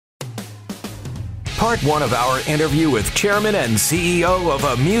part one of our interview with Chairman and CEO of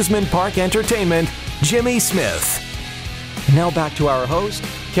Amusement Park Entertainment, Jimmy Smith. Now back to our host,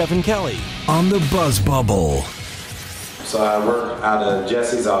 Kevin Kelly, on the BuzzBubble. So I worked out of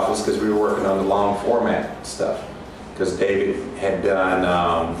Jesse's office because we were working on the long format stuff. Because David had done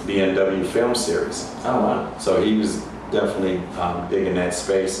BMW film series. Oh, wow. So he was definitely digging that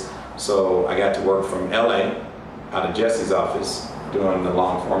space. So I got to work from LA, out of Jesse's office, doing the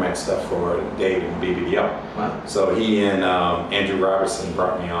long format stuff for David and BBDO. Wow. So he and Andrew Robertson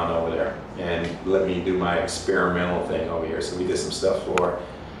brought me on over there and let me do my experimental thing over here. So we did some stuff for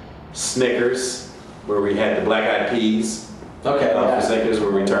Snickers, where we had the Black Eyed Peas. Okay. For Snickers,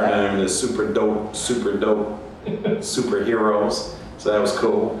 where we turned them into super dope superheroes. So that was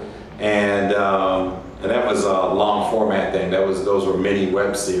cool. And that was a long format thing. Those were mini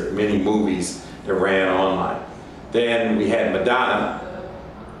web series, mini movies that ran online. Then we had Madonna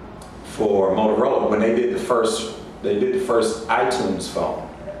for Motorola when they did the first iTunes phone.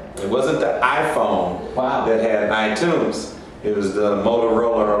 It wasn't the iPhone that had iTunes. It was the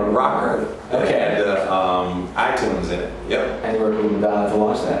Motorola Rocker that had the iTunes in it. Yep. And you worked with Madonna to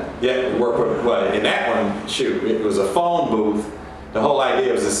launch that? Yeah, we worked with, in that one, it was a phone booth. The whole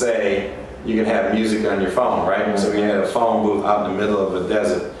idea was to say you can have music on your phone, right? Mm-hmm. So we had a phone booth out in the middle of a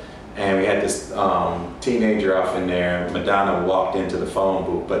desert. And we had this teenager off in there. Madonna walked into the phone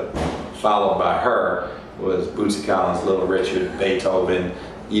booth, but followed by her was Bootsy Collins, Little Richard, Beethoven,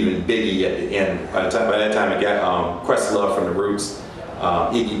 even Biggie at the end. By that time it got Questlove from the Roots,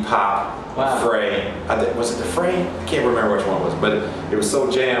 Iggy Pop, Frey. Was it the Frey? I can't remember which one it was, but it was so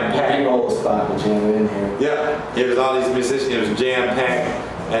jam-packed. Big old spot to jam in here. Yeah, it was all these musicians. It was jam-packed,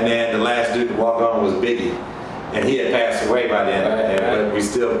 and then the last dude to walk on was Biggie. And he had passed away by then, but we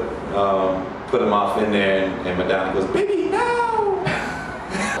still put him off in there, and Madonna goes, "Biggie, no!"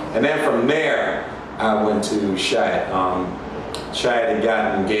 And then from there, I went to Shia. Shia had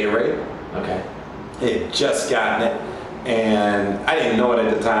gotten Gatorade. Okay. He had just gotten it, and I didn't know it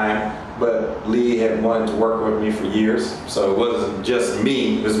at the time, but Lee had wanted to work with me for years, so it wasn't just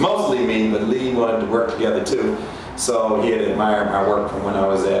me. It was mostly me, but Lee wanted to work together too. So he had admired my work from when I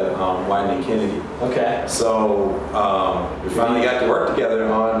was at Wyden Kennedy. Okay. So we finally got to work together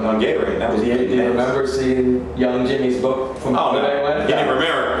on Gatorade. That was do you remember seeing young Jimmy's book from no, he didn't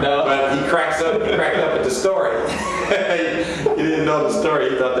remember. No. But he cracked up at the story. He didn't know the story.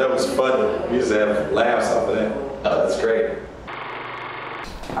 He thought that was funny. We used to have laughs off of that. Oh, that's great.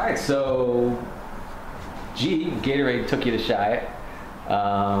 All right, so Gatorade took you to Shia.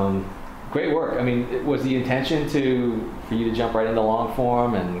 Great work. I mean, was the intention for you to jump right into long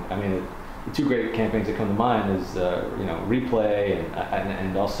form? And I mean, the two great campaigns that come to mind is Replay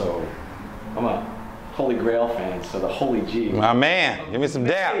and also I'm a Holy Grail fan, so the Holy G. My man, give me some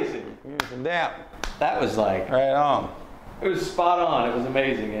dap. Give me some dap. That was like right on. It was spot on. It was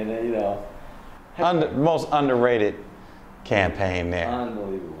amazing, and most underrated campaign there.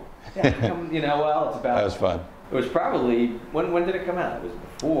 Unbelievable. Yeah, it's about. That was fun. It was probably when did it come out? It was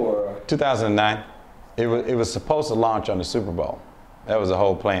before 2009. It was supposed to launch on the Super Bowl. That was the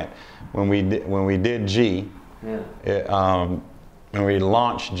whole plan. When we did G, when we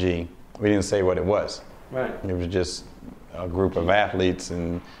launched G, we didn't say what it was. Right. It was just a group of athletes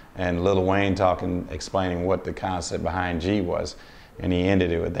and Lil Wayne explaining what the concept behind G was, and he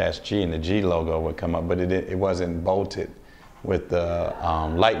ended it with "That's G," and the G logo would come up, but it wasn't bolted with the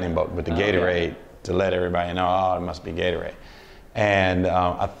lightning bolt with the Gatorade. To let everybody know, it must be Gatorade. And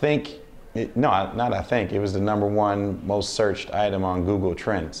I think, it was the #1 most searched item on Google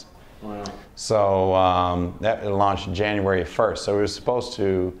Trends. Wow. So that launched January 1st. So we were supposed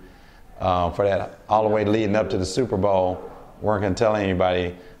to, for that all the way leading up to the Super Bowl, weren't going to tell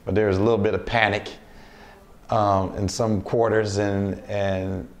anybody, but there was a little bit of panic in some quarters,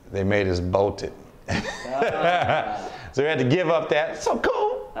 and they made us bolt it. So we had to give up that. So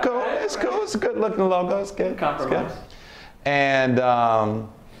cool. Cool. Right, it's cool. It's a good looking logo. It's good. Compromise. It's good. And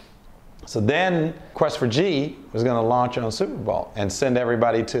so then Quest for G was going to launch on Super Bowl and send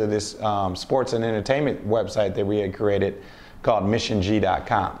everybody to this sports and entertainment website that we had created called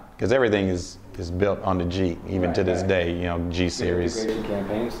missiong.com, because everything is built on the G, even to this day. G series. Integration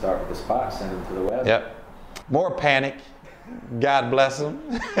campaign start with the spot, send them to the web. Yep. More panic. God bless them.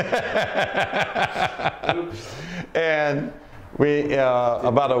 And we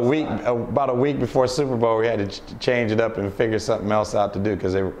about a week before Super Bowl, we had to change it up and figure something else out to do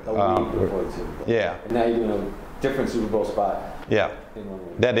because they a week before the Super Bowl. Yeah. And now you're doing a different Super Bowl spot. Yeah.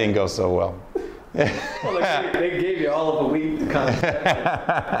 That didn't go so well. Well, they gave you all of a week to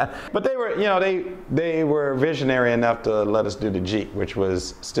concept. But they were, you know, they were visionary enough to let us do the G, which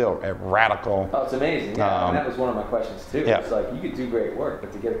was still a radical. Oh, it's amazing. Yeah, and that was one of my questions too. Yeah. It's like you could do great work,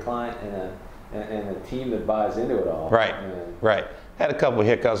 but to get a client and a team that buys into it all. Right, right. Had a couple of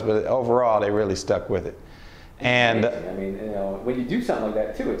hiccups, but overall they really stuck with it. And I mean, you know, when you do something like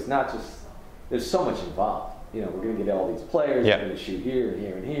that too, it's not just, there's so much involved. You know, we're going to get all these players, yeah. We're going to shoot here and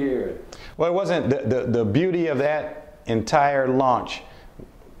here and here. Well, it wasn't, the beauty of that entire launch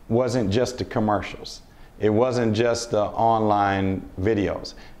wasn't just the commercials. It wasn't just the online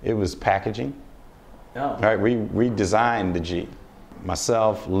videos. It was packaging. Oh. Right, we designed the G.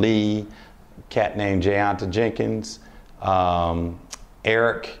 Myself, Lee, a cat named Jayanta Jenkins,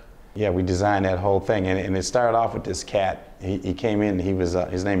 Eric. Yeah, we designed that whole thing. And it started off with this cat. He came in, he was,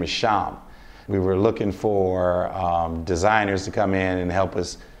 his name is Sham. We were looking for designers to come in and help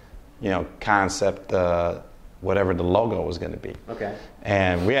us, you know, concept whatever the logo was going to be. Okay.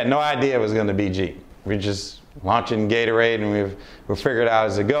 And we had no idea it was going to be G. We were just launching Gatorade, and we figured out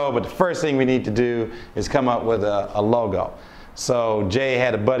as it go. But the first thing we need to do is come up with a logo. So Jay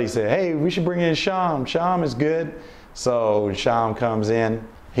had a buddy say, "Hey, we should bring in Sham. Sham is good." So Sham comes in.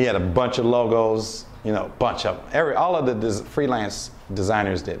 He had a bunch of logos. You know, bunch of them. All of the freelance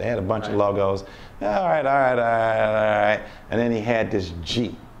designers did. They had a bunch of logos. All right. And then he had this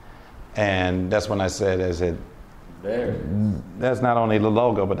G. And that's when I said, that's not only the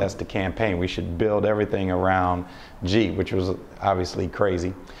logo, but that's the campaign. We should build everything around G, which was obviously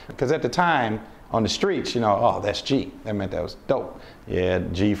crazy. Because at the time, on the streets, you know, oh, that's G. That meant that was dope. Yeah,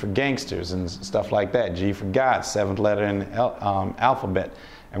 G for gangsters and stuff like that. G for God, 7th letter in the alphabet.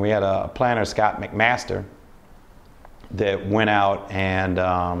 And we had a planner, Scott McMaster, that went out and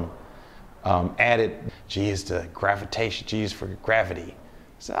added G is to gravitation, G is for gravity.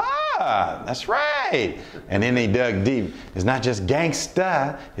 So, that's right. And then they dug deep. It's not just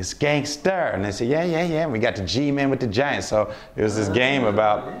gangsta, it's gangster. And they said, yeah. And we got the G-Man with the Giants. So it was this game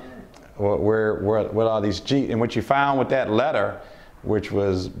about what all these G. And what you found with that letter, which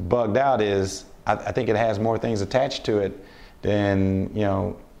was bugged out, is I think it has more things attached to it than, you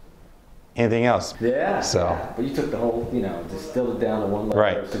know, anything else. Yeah. So. Yeah. But you took the whole, you know, distilled it down to one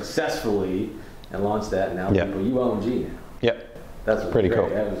letter successfully and launched that. And now people, you own G now. Yep. That's pretty great. cool.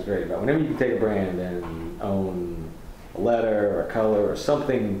 That was great. But whenever you can take a brand and own a letter or a color or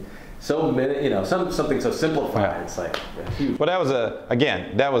something so, you know, something so simplified, it's like huge. Well,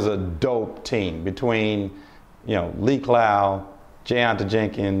 that was a dope team between, you know, Lee Clow, Jayanta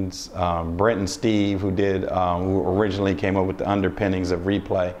Jenkins, Brent and Steve, who originally came up with the underpinnings of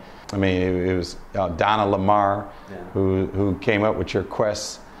replay. I mean, it was Donna Lamar, who came up with your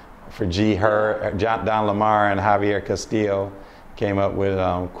quest for G. Donna Lamar and Javier Castillo came up with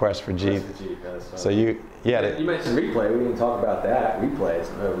quest for G. So you mentioned replay. We didn't talk about that. Replay,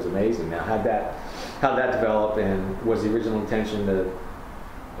 it was amazing. Now, how'd that develop, and was the original intention to?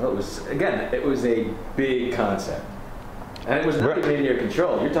 Well, it was a big concept. And it was not even in your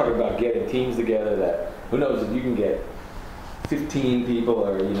control. You're talking about getting teams together that, who knows, if you can get 15 people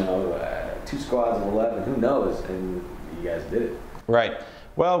or, you know, 2 squads of 11, who knows, and you guys did it. Right.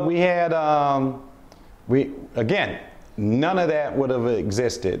 Well, we had, none of that would have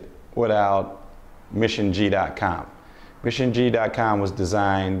existed without MissionG.com. MissionG.com was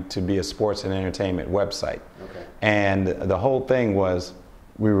designed to be a sports and entertainment website. Okay. And the whole thing was,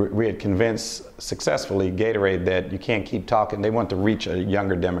 we had convinced successfully Gatorade that you can't keep talking. They want to reach a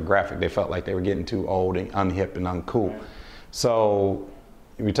younger demographic. They felt like they were getting too old and unhip and uncool. Right. So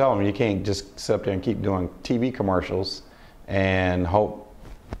we told them, you can't just sit up there and keep doing TV commercials and hope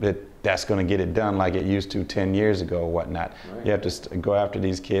that that's going to get it done like it used to 10 years ago or whatnot. Right. You have to go after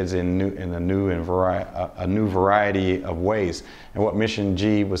these kids in a new variety of ways. And what Mission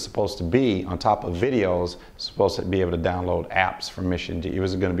G was supposed to be, on top of videos, supposed to be able to download apps from Mission G. It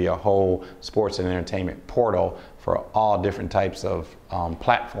was going to be a whole sports and entertainment portal for all different types of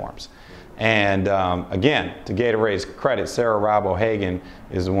platforms. And again, to Gatorade's credit, Sarah Robb O'Hagan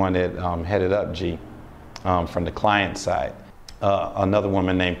is the one that headed up G from the client side. Another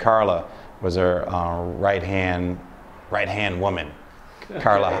woman named Carla was her right hand woman,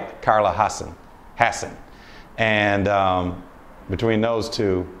 Carla Hassan. And between those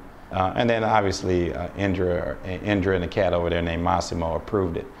two, and then obviously Indra and a cat over there named Massimo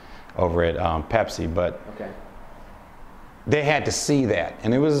approved it over at Pepsi. But they had to see that,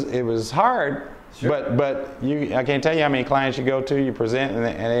 and it was hard. Sure. But I can't tell you how many clients you go to, you present, and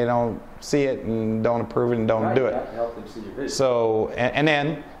they don't see it and don't approve it and don't do it. Help them see your vision. So and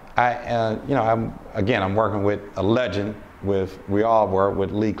then I'm working with a legend, we all were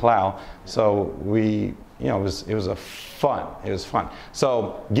with Lee Clow. So we, you know, it was fun.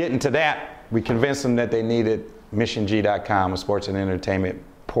 So getting to that, we convinced them that they needed missiong.com, a sports and entertainment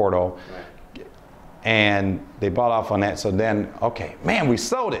portal. Right. And they bought off on that. So then, okay, man, we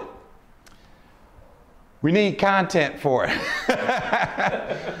sold it. We need content for it.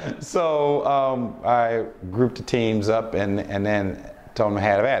 So I grouped the teams up and then told them to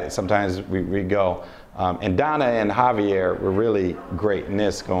have at it. Sometimes we go. And Donna and Javier were really great in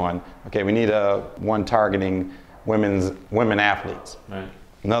this, going, okay, we need one targeting women athletes. Right.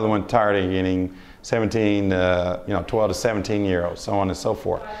 Another one targeting 12 to 17-year-olds, so on and so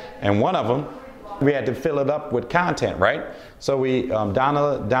forth. And one of them, we had to fill it up with content, right? So we,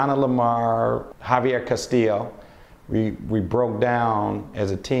 Donna Lamar, Javier Castillo, we broke down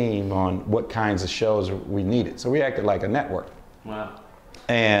as a team on what kinds of shows we needed. So we acted like a network. Wow.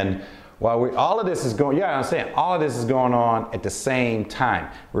 And while all of this is going, yeah, I'm saying all of this is going on at the same time.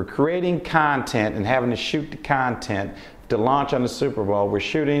 We're creating content and having to shoot the content to launch on the Super Bowl. We're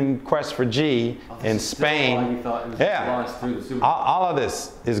shooting Quest for G in Spain. You thought it was launched through the Super Bowl. All of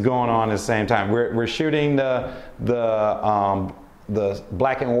this is going on at the same time. We're shooting the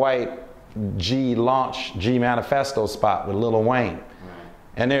black and white G launch, G manifesto spot with Lil Wayne. Right.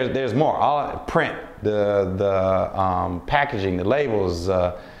 And there's more. All print, the packaging, the labels,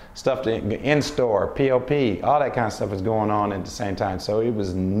 stuff in-store, POP, all that kind of stuff is going on at the same time. So it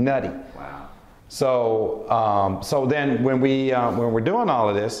was nutty. Wow. So then when we're doing all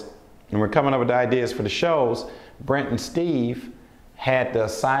of this and we're coming up with ideas for the shows, Brent and Steve had the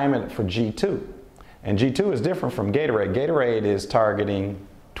assignment for G2. And G2 is different from Gatorade. Gatorade is targeting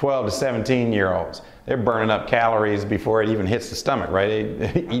 12 to 17-year-olds. They're burning up calories before it even hits the stomach, right?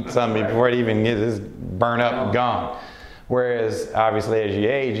 They eat something before it even gets burned up and gone. Whereas, obviously, as you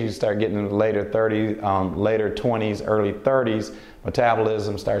age, you start getting into later 30s, later 20s, early 30s,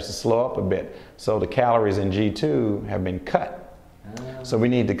 metabolism starts to slow up a bit. So the calories in G2 have been cut. So we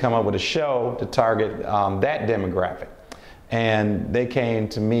need to come up with a show to target that demographic. And they came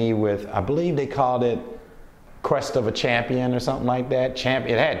to me with, I believe they called it Quest of a Champion or something like that.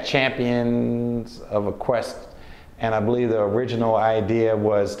 It had Champions of a Quest. And I believe the original idea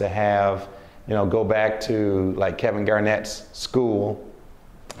was to have, go back to like Kevin Garnett's school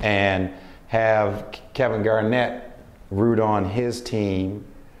and have Kevin Garnett root on his team,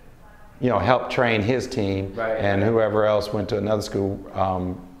 help train his team, right, and whoever else went to another school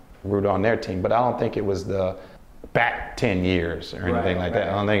root on their team. But I don't think it was the back 10 years or anything like that.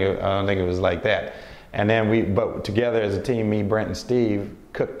 I don't think it was like that. And then but together as a team, me, Brent, and Steve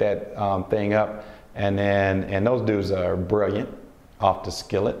cooked that thing up, and those dudes are brilliant off the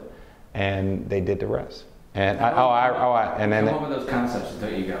skillet. And they did the rest. And and then come up with those concepts,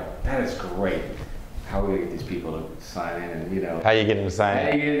 don't you go, that is great. How do we get these people to sign in? And how you get them to sign in?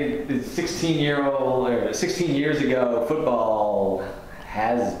 How you get 16-year-old or 16 years ago football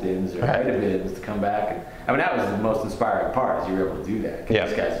has-beens or might-have-beens to come back. And that was the most inspiring part, is you were able to do that. Because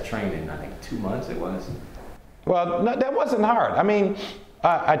these guys are trained in, I think, 2 months it was. Well, no, that wasn't hard. I mean,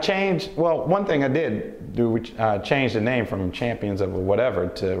 I changed, one thing I did do, change the name from Champions of whatever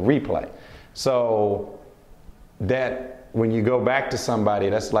to Replay. So that when you go back to somebody,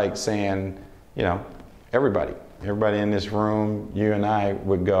 that's like saying, everybody in this room, you and I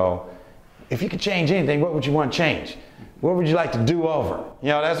would go, if you could change anything, what would you want to change? What would you like to do over?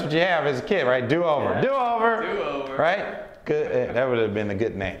 That's what you have as a kid, right? Do over. Yeah. Do over. Right? Good. That would have been a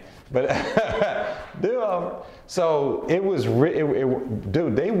good name. But do over. So it was,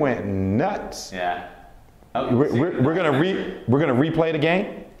 dude, they went nuts. Yeah. We're gonna replay the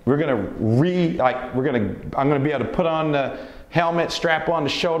game. I'm gonna be able to put on the helmet, strap on the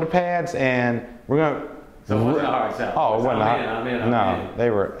shoulder pads, and we're gonna. So it wasn't a hard sell. Oh, it wasn't hard.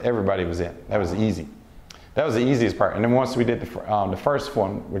 No, everybody was in. That was easy. That was the easiest part. And then once we did the first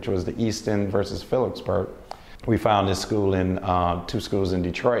one, which was the Easton versus Phillipsburg, we found this school in 2 schools in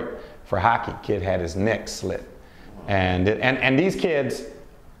Detroit for hockey. Kid had his neck slit. And these kids,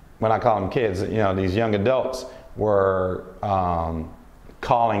 when I call them kids, these young adults were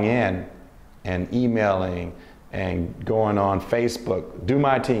calling in and emailing and going on Facebook, do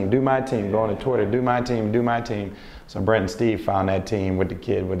my team, going to Twitter, do my team. So Brent and Steve found that team with the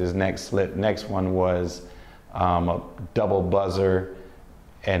kid with his neck slit. Next one was a double buzzer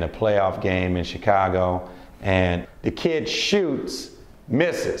in a playoff game in Chicago. And the kid shoots,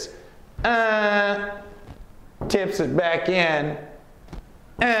 misses, tips it back in,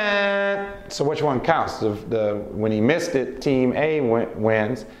 so which one counts? When he missed it, team A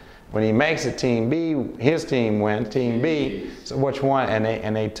wins. When he makes it, team B, his team wins. Team B. So which one?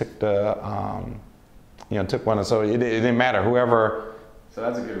 And they took the took one. So it didn't matter whoever. So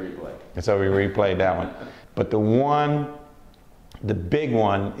that's a good replay. And so we replayed that one. But the big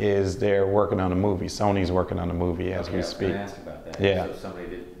one is they're working on a movie. Sony's working on a movie as we speak. I was going to ask about that. Yeah. So somebody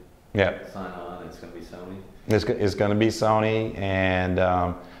did sign on, and it's going to be Sony? It's going to be Sony,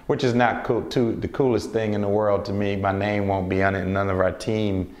 and which is not cool. The coolest thing in the world to me. My name won't be on it, and none of our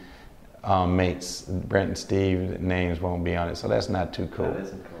team mates, Brent and Steve, names won't be on it. So that's not too cool. That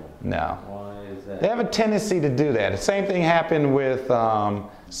isn't cool. No. Why is that? They have a tendency to do that. The same thing happened with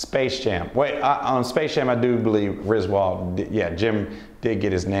Space Jam. On Space Jam, I do believe Jim did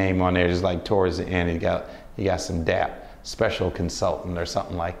get his name on there. Just like towards the end, he got some DAP, special consultant or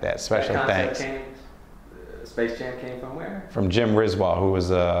something like that. Special thanks. Space Jam came from where? From Jim Riswell, who was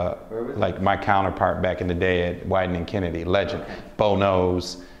like my counterpart back in the day at Wieden and Kennedy, legend. Okay. Bo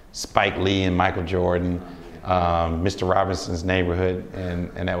Knows, Spike Lee and Michael Jordan, Mr. Robinson's Neighborhood,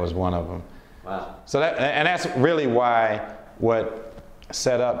 and that was one of them. Wow. So that's really why what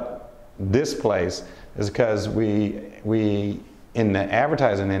set up this place is because we in the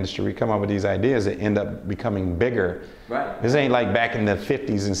advertising industry, we come up with these ideas that end up becoming bigger. Right. This ain't like back in the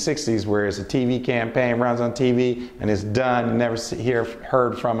 50s and 60s where it's a TV campaign, runs on TV, and it's done, never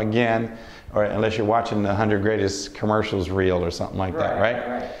heard from again, or unless you're watching the 100 Greatest Commercials reel or something like that,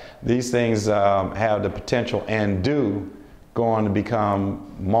 right? These things have the potential and do go on to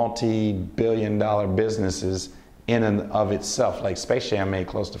become multi-billion-dollar businesses in and of itself. Like Space Jam made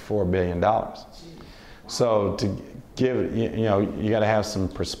close to $4 billion. So to give, you got to have some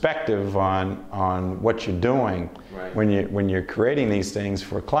perspective on what you're doing when you're creating these things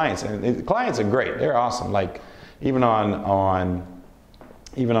for clients. And clients are great; they're awesome. Like even on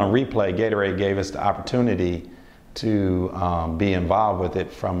replay, Gatorade gave us the opportunity to be involved with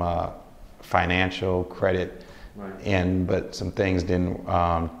it from a financial credit end, but some things didn't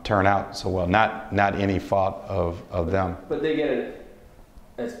turn out so well. Not any fault of them. But they get it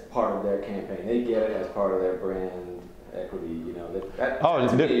as part of their campaign. They get it as part of their brand equity. That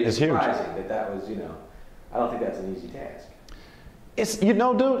to me is it's huge. Surprising that was, I don't think that's an easy task. It's dude,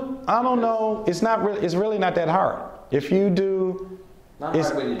 I don't know. It's not really. It's really not that hard. If you do, Not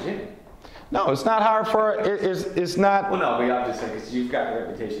hard when you're Jimmy. no, it's not hard for. It's not. Well, no, but I'm just saying because you've got a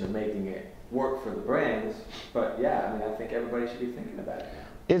reputation of making it work for the brands. But yeah, I think everybody should be thinking about it now.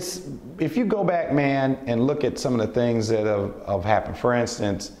 It's if you go back, man, and look at some of the things that have happened. For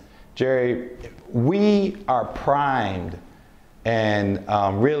instance, Jerry, we are primed and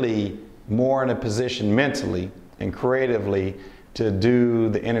really more in a position mentally and creatively to do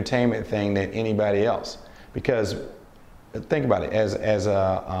the entertainment thing than anybody else. Because think about it, as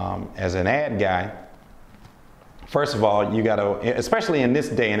an ad guy, first of all, you got to, especially in this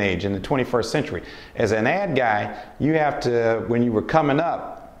day and age, in the 21st century, as an ad guy, you have to, when you were coming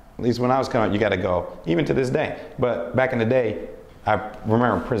up, at least when I was coming up, you got to go, even to this day. But back in the day, I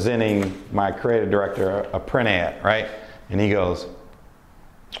remember presenting my creative director a print ad, right? And he goes,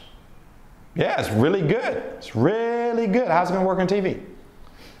 yeah, it's really good. It's really good. How's it going to work on TV?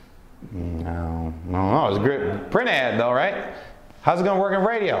 No, it's a great print ad though, right? How's it going to work in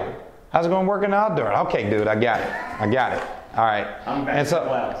radio? How's it going to work in outdoor? Okay, dude, I got it. All right. And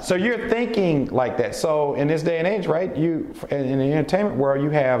so you're thinking like that. So in this day and age, right, in the entertainment world, you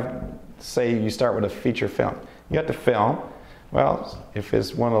have, say you start with a feature film. You got the film. Well, if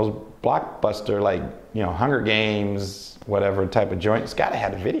it's one of those blockbuster, like, Hunger Games, whatever type of joint, it's got to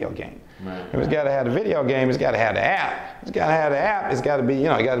have a video game. Right. If it's got to have a video game, it's got to have the app. It's got to have the app. It's got to be, you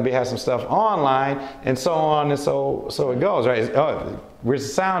got to have some stuff online, and so on, and so it goes, right?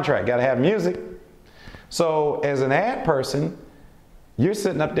 Where's the soundtrack? Got to have music. So as an ad person, you're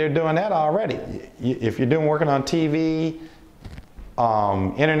sitting up there doing that already. If you're working on TV,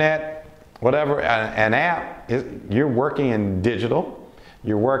 internet, whatever, an app, you're working in digital.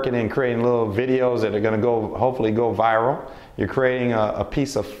 You're working in creating little videos that are going to hopefully go viral. You're creating a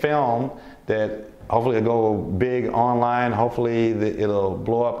piece of film that hopefully will go big online. Hopefully it'll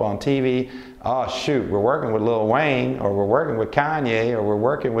blow up on TV. Oh shoot, we're working with Lil Wayne, or we're working with Kanye, or we're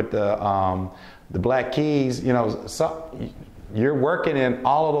working with the Black Keys. So you're working in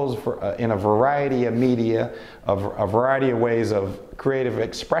all of those in a variety of media, a variety of ways of creative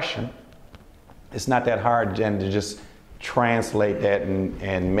expression. It's not that hard, Jen, to just translate that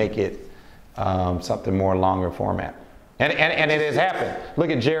and make it something more longer format. And it has happened. Look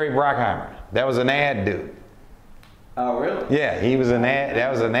at Jerry Bruckheimer. That was an ad dude. Oh, really? Yeah, he was an ad. That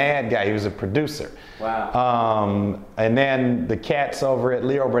was an ad guy. He was a producer. Wow. And then the cats over at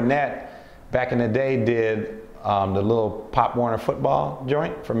Leo Burnett back in the day did the little Pop Warner football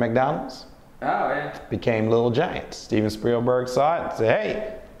joint from McDonald's. Oh, yeah. Became Little Giants. Steven Spielberg saw it and said,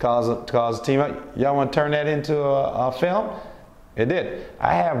 hey, calls the team up. Y'all want to turn that into a film? It did.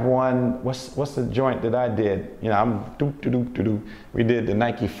 I have one. What's the joint that I did? You know, we did the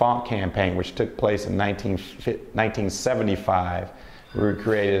Nike Font campaign, which took place in 1975. We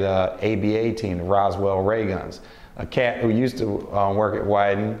created a ABA team, the Roswell Ray Guns. A cat who used to work at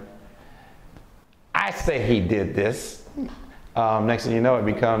Wyden. I say he did this. Next thing you know, it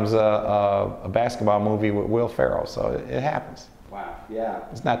becomes a basketball movie with Will Ferrell. So it happens. Wow. Yeah.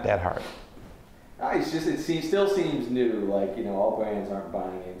 It's not that hard. It's just still seems new. Like, you know, all brands aren't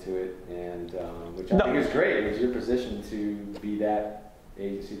buying into it, and which I think is great. It's your position to be that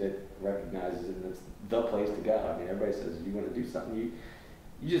agency that recognizes it, and it's the place to go. I mean, everybody says you want to do something, you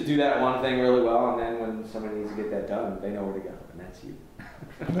just do that one thing really well, and then when somebody needs to get that done, they know where to go, and that's you.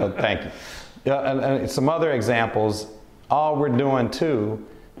 Well, thank you. Yeah, and some other examples. All we're doing too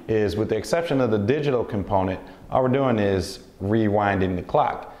is, with the exception of the digital component, all we're doing is rewinding the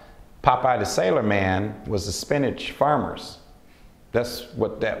clock. Popeye the Sailor Man was the spinach farmers. That's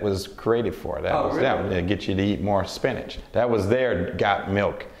what that was created for. That was them, to get you to eat more spinach. That was their Got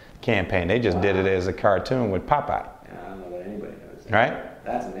Milk campaign. They just did it as a cartoon with Popeye. Yeah, I don't know that anybody knows that. Right?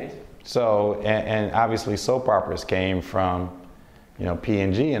 That's amazing. So, and obviously soap operas came from, you know,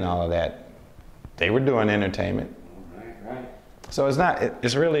 P&G and all of that. They were doing entertainment. Right. So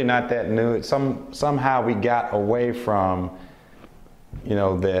it's really not that new. Somehow we got away from, you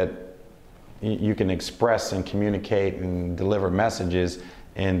know, that you can express and communicate and deliver messages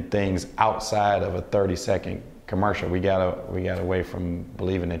in things outside of a 30-second commercial. We got away from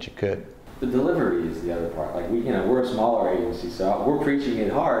believing that you could. The delivery is the other part. Like, we're a smaller agency, so we're preaching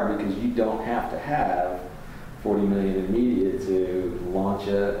it hard because you don't have to have $40 million in media to launch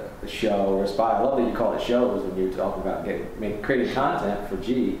a show or a spot. I love that you call it shows when you're talking about creating content for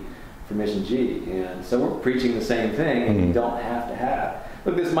Mission G. And so we're preaching the same thing, and you don't have to have.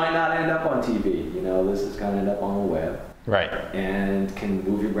 Look, this might not end up on TV. You know, this is going to end up on the web. Right. And can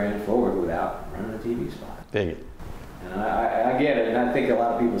move your brand forward without running a TV spot. Dig it. And I get it, and I think a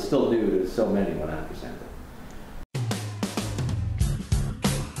lot of people still do. There's so many 100%.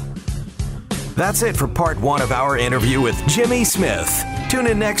 That's it for part 1 of our interview with Jimmy Smith. Tune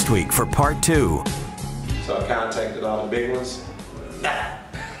in next week for part 2. So I contacted all the big ones. Nah,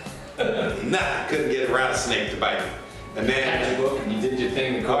 couldn't get around a snake to bite me. And then Your book, and you did your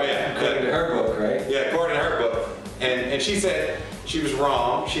thing according yeah, to her book, right? Yeah, according to her book. And she said she was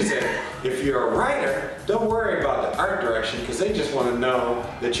wrong. She said, if you're a writer, don't worry about the art direction because they just want to know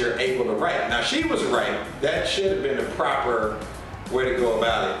that you're able to write. Now she was right. That should have been the proper way to go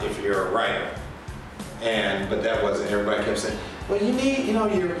about it if you're a writer. But that wasn't. Everybody kept saying, well, you need, you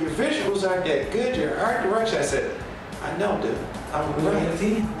know, your visuals aren't that good, your art direction. I said, I know, dude. I'm a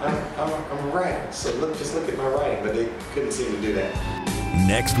writer. I'm a writer. So just look at my writing. But they couldn't seem to do that.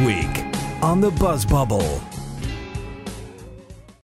 Next week on the BuzzBubble.